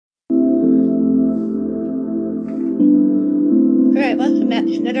Alright, welcome back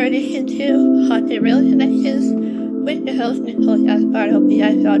to another edition to Haunted Real Connections with your host, Nicole Gaspard. Hope you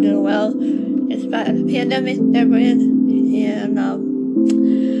guys are all doing well in spite of the pandemic that we're in. And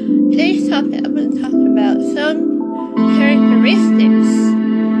today's topic, I'm going to talk about some characteristics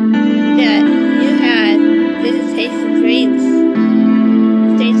that you had visitation dreams.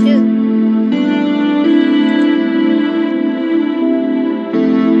 Stay tuned.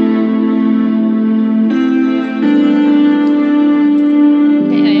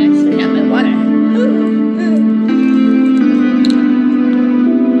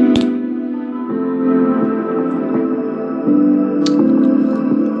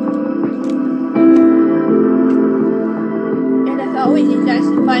 Always, you guys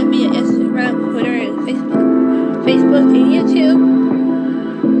can find me at Instagram, Twitter, and Facebook and YouTube.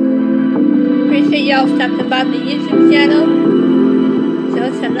 Appreciate y'all stopping by my YouTube channel.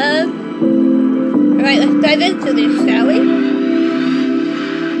 Show some love. Alright, let's dive into this, shall we?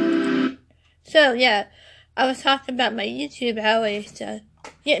 So, yeah, I was talking about my YouTube, how I was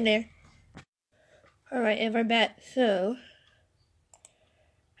getting there. Alright, and we're back, so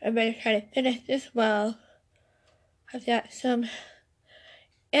I better try to finish this while I've got some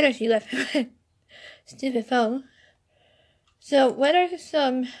energy left in my stupid phone. So, what are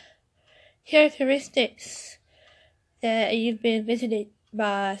some characteristics that you've been visited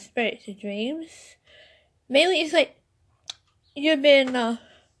by spirits and dreams? Mainly, it's like you've been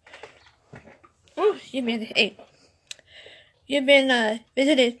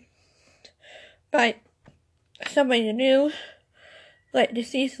visited by someone you knew, like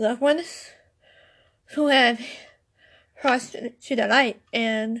deceased loved ones, who have crossed to the light,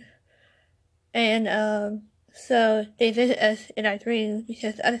 and so they visit us in our dreams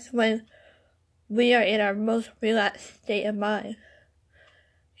because that's when we are in our most relaxed state of mind,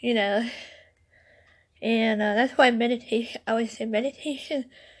 you know. And that's why meditation, I always say meditation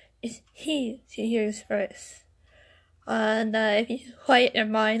is key to hearing spirits. And if you quiet your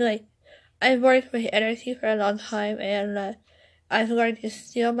mind, like, I've worked with energy for a long time, and I've learned to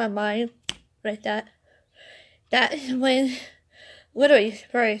steal my mind like that. That is when literally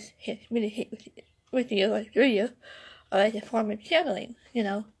spirits can communicate with you or through you, or like a form of channeling, you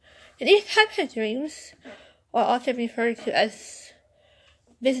know. And these types of dreams are often referred to as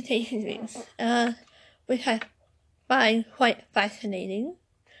visitation dreams, which I find quite fascinating,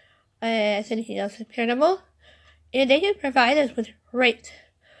 as anything else is paranormal. And they can provide us with great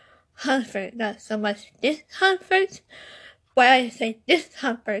comfort, not so much discomfort. Why I say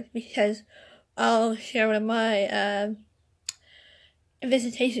discomfort, because I'll share one of my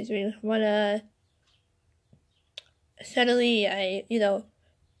visitation dreams when suddenly I,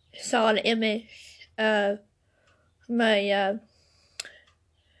 saw an image of my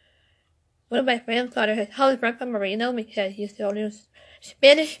one of my grandfathers. I called Grandpa Marino because he's the only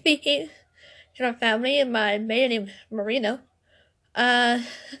Spanish speaking in our family, and my maiden name is Marino.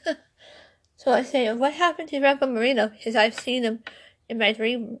 So I say, what happened to Grandpa Marino? Because I've seen him in my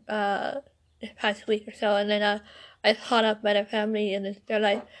dream this past week or so, and then I caught up by the family, and they're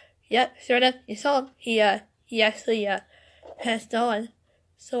like, yep, sure enough, you saw him. He actually passed on.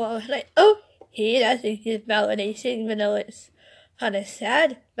 So I was like, oh, that's a good validation, even though it's kind of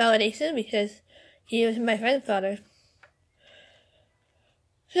sad validation, because he was my grandfather.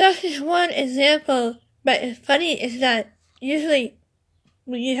 So that's just one example, but it's funny is that usually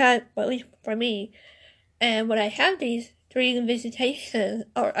when you have, well, at least for me, and when I have these dream visitations,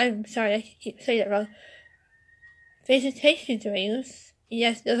 or I'm sorry, I keep saying that wrong, visitation dreams,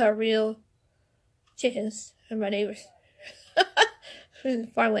 yes, those are real chickens from my neighbors.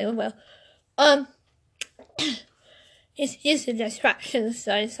 Far away, well. It's used in distractions,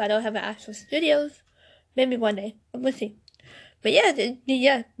 so I don't have actual studios. Maybe one day, we'll see. But yeah, the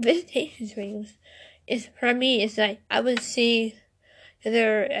visitation dreams is, for me, it's like I would see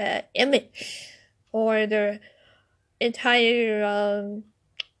their image or their entire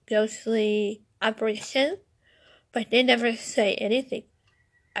ghostly apparition, but they never say anything.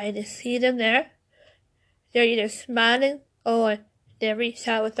 I just see them there. They're either smiling or they reach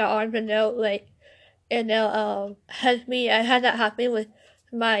out with their arms and they'll hug me. I had that happen with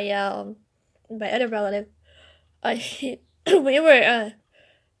my my other relative. We were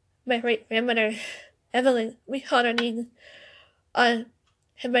my great grandmother Evelyn. We called her name. And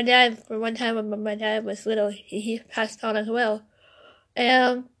my dad, for one time when my dad was little, he passed on as well.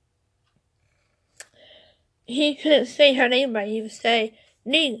 And he couldn't say her name right. He would say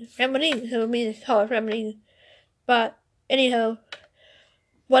Ning, Grandma Ning, so we just call her Grandma Ning. But anyhow,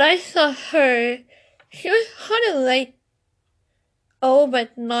 when I saw her, she was kind of like old,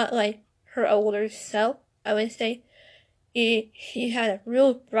 but not like her older self, I would say. She had a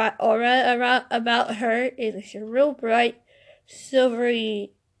real bright aura about her. It was a real bright,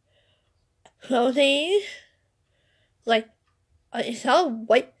 silvery clothing. Like, it's all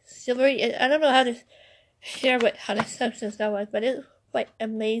white, silvery. I don't know how to share what kind of substance that was, but it was quite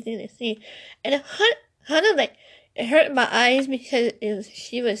amazing to see. And it kind of like, it hurt my eyes because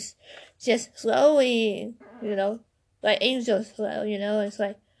she was just glowing, like angels glow, It's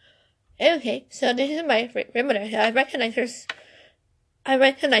like, okay, so this is my grandmother. I recognize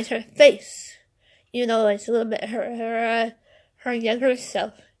her face. It's a little bit her younger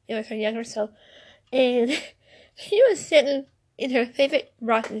self. It was her younger self. And she was sitting in her favorite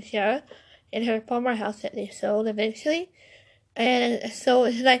rocking chair in her former house that they sold eventually. And so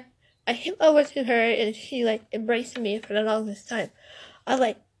it's like, I came over to her and she like embraced me for the longest time.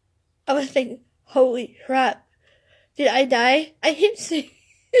 I was thinking, holy crap, did I die? I keep saying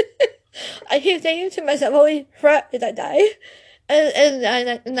to myself, holy crap, did I die?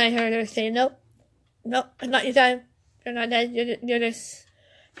 And I heard her say, nope, it's not your time. You're not dead. You're just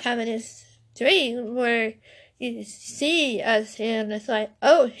having this dream where you see us, and it's like,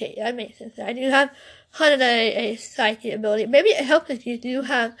 oh, okay, that makes sense. I do have kind of a psychic ability. Maybe it helps if you do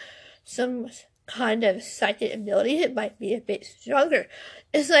have some kind of psychic ability. It might be a bit stronger.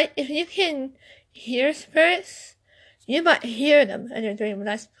 It's like, if you can hear spirits, you might hear them in your dream.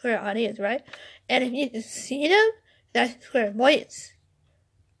 That's clairaudience, right? And if you can see them, that's clairvoyance,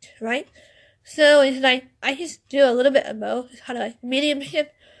 right? So it's like, I just do a little bit of both. It's kind of like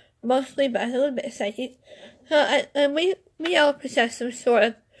mediumship, mostly, but a little bit of psychic. And we all possess some sort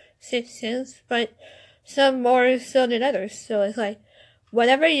of sixth sense, but some more so than others. So it's like,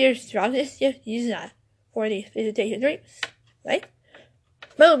 whatever your strongest, you use that for these visitation dreams, right?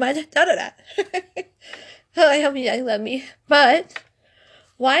 Boom, I just thought of that. Oh, I hope you guys love me. But,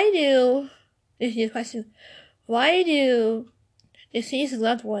 this is a question, why do deceased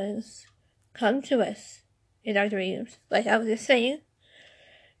loved ones come to us in our dreams? Like I was just saying,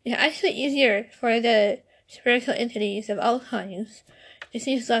 it's actually easier for the spiritual entities of all kinds,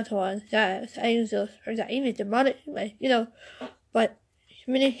 deceased loved ones, that angels, or that even demonic, but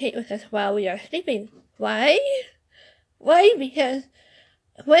communicate with us while we are sleeping. Why? Why? Because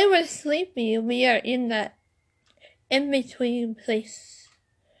when we're sleeping, we are in that in-between place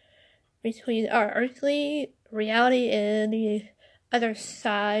between our earthly reality and the other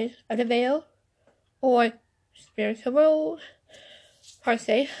side of the veil, or spiritual world, per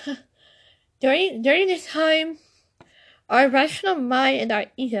se. During this time, our rational mind and our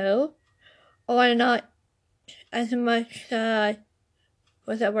ego are not as much,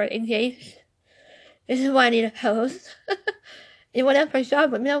 what's that word, engaged. This is why I need a host. It went up for a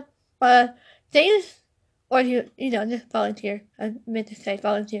job, but things, or just volunteer. I meant to say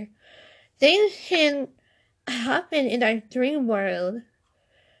volunteer. Things can happen in our dream world,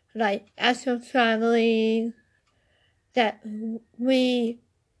 like astral traveling, that we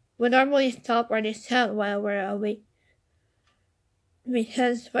would normally stop or discount while we're awake.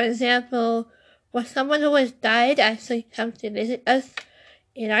 Because, for example, when someone who has died actually comes to visit us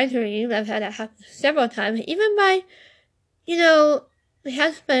in our dream, I've had that happen several times. Even my, my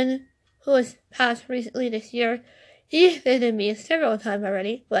husband, who was passed recently this year, he's visited me several times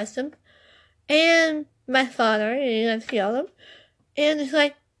already, bless him. And my father, and I've seen all of them. And it's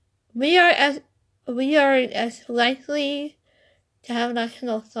like, we are as likely to have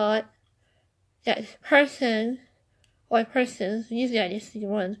national thought that this person, or persons, usually I just see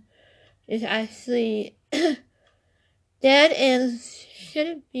one, is actually dead and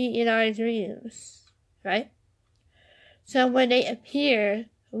shouldn't be in our dreams, right? So when they appear,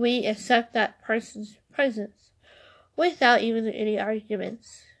 we accept that person's presence without even any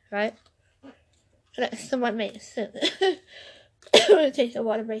arguments, right? So that somewhat makes sense. I'm gonna take a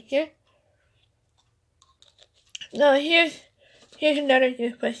water break here. Now here's another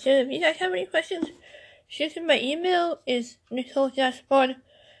good question. If you guys have any questions, shoot in my email is Nicole-Board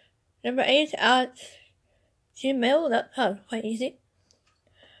number 8 at gmail.com. Quite easy.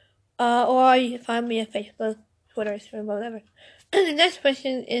 Or you can find me on Facebook, Twitter, Instagram, whatever. And the next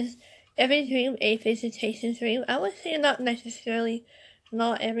question is, every dream a visitation dream? I would say not necessarily.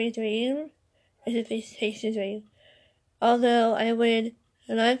 Not every dream is a visitation dream. Although I would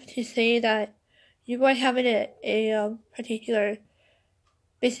love to say that you are having a particular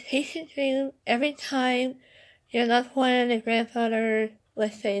visitation dream every time your loved one, a grandfather,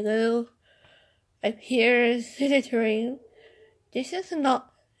 let's say Lou, appears in a dream. This is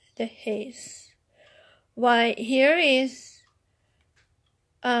not the case. Why, here is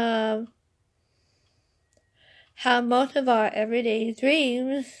how most of our everyday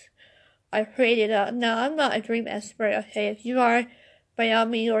dreams I created a. Now, I'm not a dream expert, okay? If you are, by all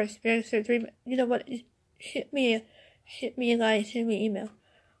means, or experience a dream, you know what? Hit me a line, send me an email.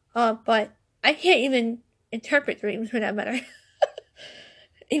 But I can't even interpret dreams for that matter.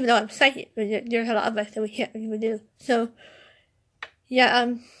 Even though I'm psychic, there's a lot of us that we can't even do. So,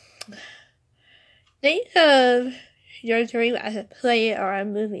 yeah, think of your dream as a play or a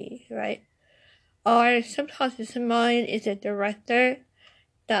movie, right? Or sometimes in mind is a director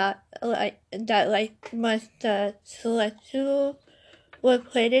that must select who will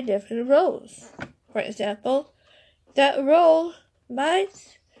play the different roles. For example, that role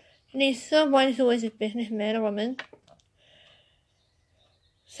might need someone who is a businessman or woman.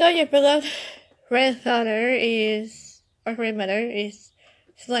 So your beloved grandfather or grandmother is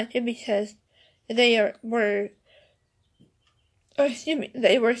selected because they were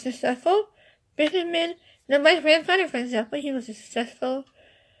successful businessmen. Now my grandfather, for example, he was a successful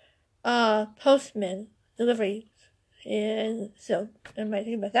postman delivery, and so I might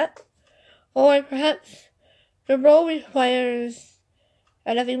think about that. Or perhaps the role requires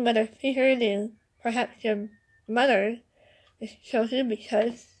a loving mother figure, then perhaps your mother is chosen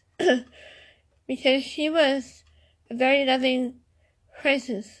because because she was a very loving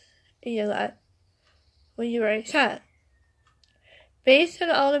presence in your life when you were a child. Based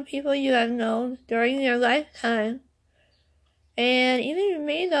on all the people you have known during your lifetime, and even you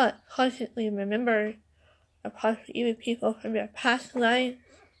may not constantly remember or possibly even people from your past life,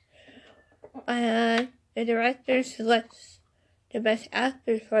 and the director selects the best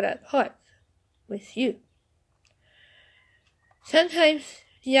actors for that part with you. Sometimes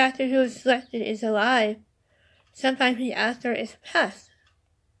the actor who is selected is alive. Sometimes the actor is past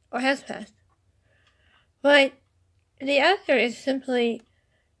or has passed. But the actor is simply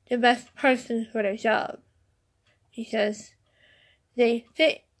the best person for their job because they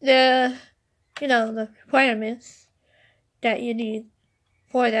fit the requirements that you need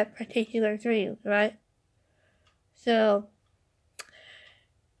for that particular dream, right? So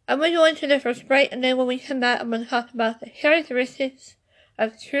I'm going to go into the first break, and then when we come back, I'm going to talk about the characteristics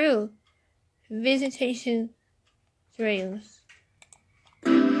of true visitation dreams.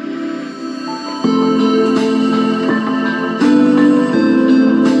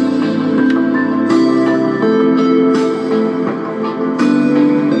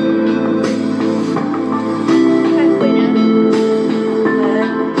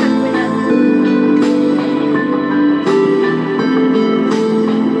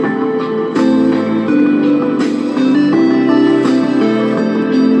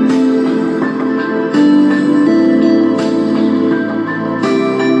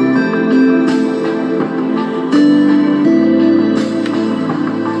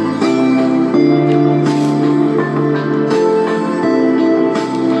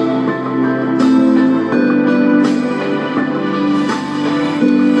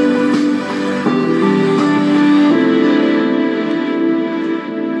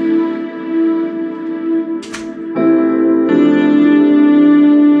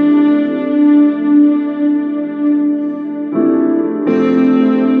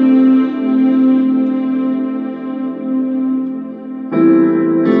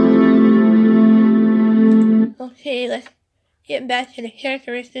 Okay, let's get back to the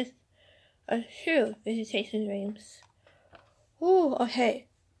characteristics of true visitation dreams. Ooh, okay.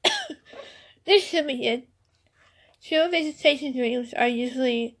 This should be it. True visitation dreams are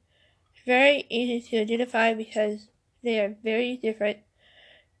usually very easy to identify because they are very different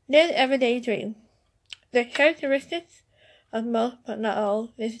than everyday dreams. The characteristics of most but not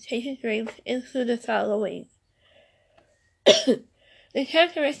all visitation dreams include the following. The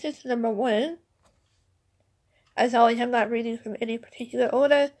characteristics number 1, as always, I'm not reading from any particular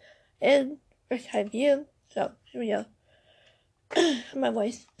order in first time view, so here we go. My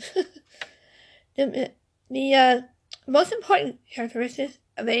voice. the most important characteristics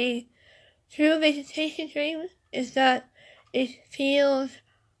of a true visitation dream is that it feels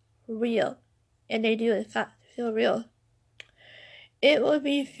real, and they do in fact feel real. It will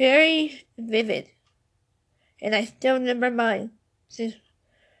be very vivid, and I still remember mine since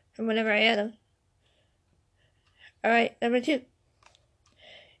from whenever I had them. Alright, number 2.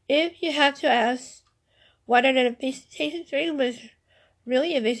 If you have to ask whether the visitation dream was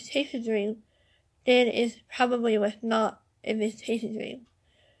really a visitation dream, then it probably was not a visitation dream.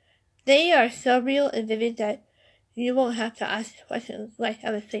 They are so real and vivid that you won't have to ask questions like I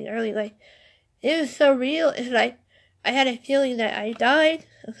was saying earlier. Like, it was so real, it's like I had a feeling that I died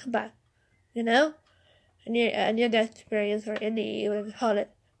and come back, you know? A near-death experience, or NDE, whatever you call it.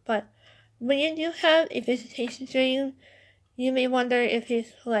 But when you do have a visitation dream, you may wonder if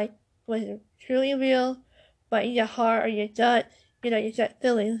it's like was truly real, but in your heart or your gut, your gut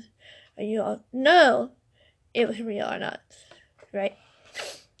feelings, and you all know it was real or not, right?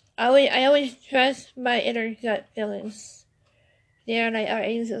 I always trust my inner gut feelings. They are like our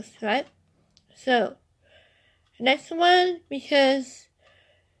angels, right? So, next one, because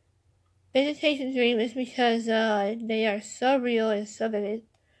visitation dream is because they are so real and so vivid.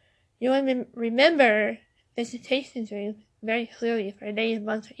 You will remember visitation dreams very clearly for days,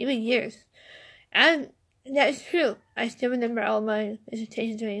 months, or even years. And that is true. I still remember all my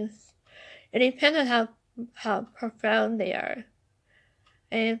visitation dreams. It depends on how profound they are.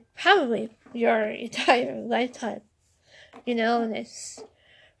 And probably your entire lifetime. And it's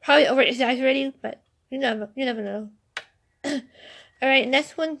probably over exaggerating, but you never know. Alright,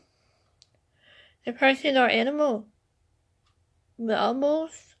 next one. The person or animal will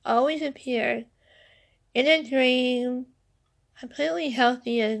almost always appear in a dream completely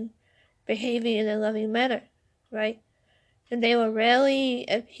healthy and behaving in a loving manner, right? And they will rarely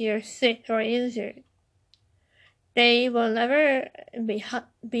appear sick or injured. They will never be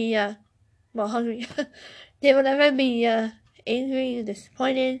hungry. They will never be angry,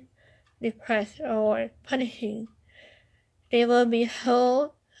 disappointed, depressed, or punishing. They will be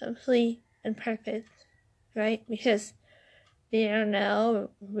whole, complete, and perfect, right? Because they are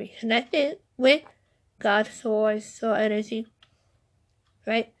now reconnected with God's source or energy,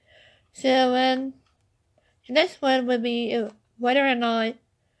 right? So, the next one would be whether or not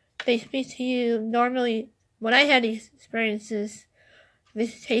they speak to you normally. When I had these experiences,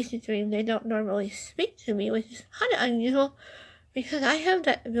 visitation dream, they don't normally speak to me, which is kind of unusual because I have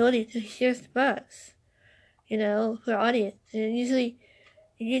that ability to hear spirits, for audience. And usually,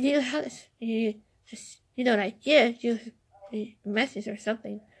 you do have this, you just, like, you a message or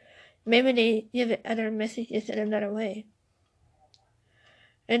something. Maybe they give it other messages in another way.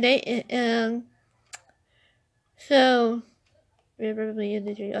 And so, probably in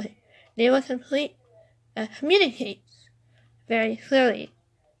the dream, okay. They will communicate very clearly,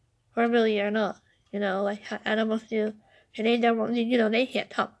 verbally or not, like how animals do. And they don't, they can't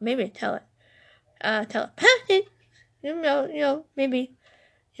talk. Maybe telepathic, maybe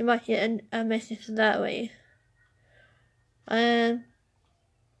you might get a message that way. And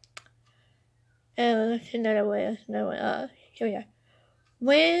that's another way. Here we are.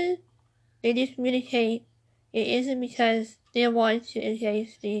 When they do communicate, it isn't because they want to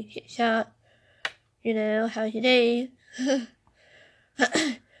engage the chat, how's your day?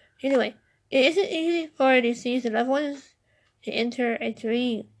 Anyway, it isn't easy for deceased loved ones to enter a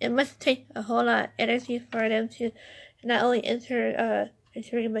dream. It must take a whole lot of energy for them to not only enter a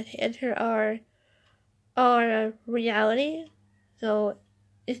dream, but to enter our reality. So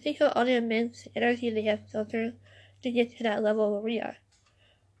it's because of all the immense energy they have to go through to get to that level where we are.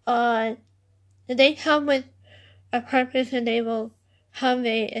 And they come with a purpose, and they will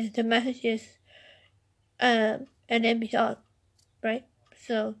convey the messages, and then beyond, right?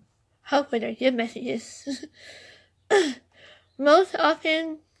 So hopefully they're good messages. Most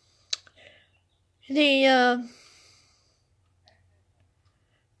often, the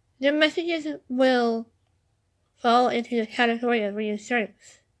messages will fall into the category of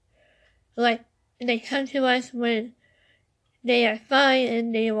reassurance. Like, they come to us when they are fine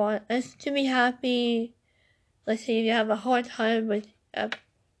and they want us to be happy. Let's say if you have a hard time with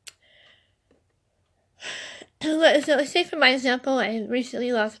so let's say for my example, I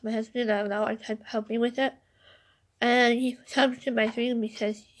recently lost my husband and I have a hard time helping with it. And he comes to my dream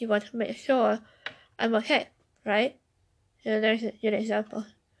because he wants to make sure I'm okay, right? So there's a good example.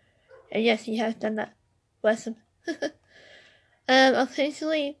 And yes, he has done that. Bless him.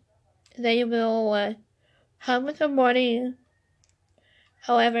 Occasionally, they will come in the morning.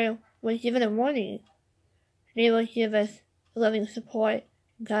 However, when given a warning, they will give us loving support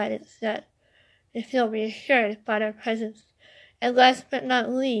and guidance that they feel reassured by their presence. And last but not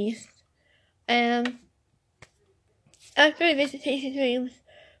least, after visitation dreams,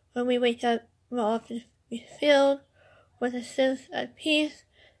 when we wake up, we'll often be filled with a sense of peace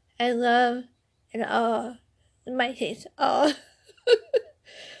and love and awe. In my case, awe.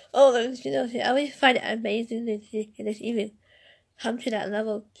 All those, I always find it amazing that you can just even come to that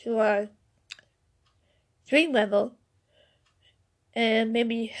level, to our dream level. And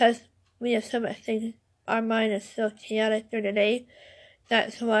maybe because we have so much things, our mind is so chaotic through the day,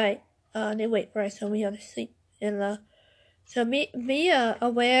 that's why they wait for us when we go to sleep. And so be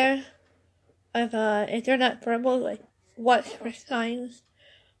aware of if they're not verbal, like watch for signs,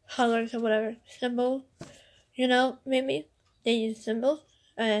 colors, or whatever, symbols. Maybe they use symbols.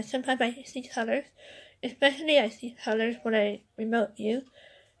 Sometimes I see colors. Especially I see colors when I remote view.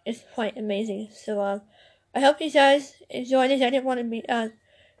 is quite amazing. So I hope you guys enjoy this. I didn't want to be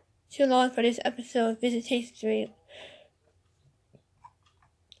too long for this episode of Visitation Dream.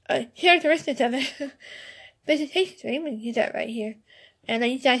 Characteristics of it. Visitation Dream, we can use that right here. And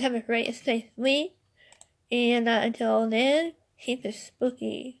you guys have a great and safe week. And until then, keep it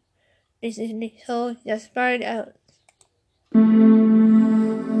spooky. This is Nicole, just fired out.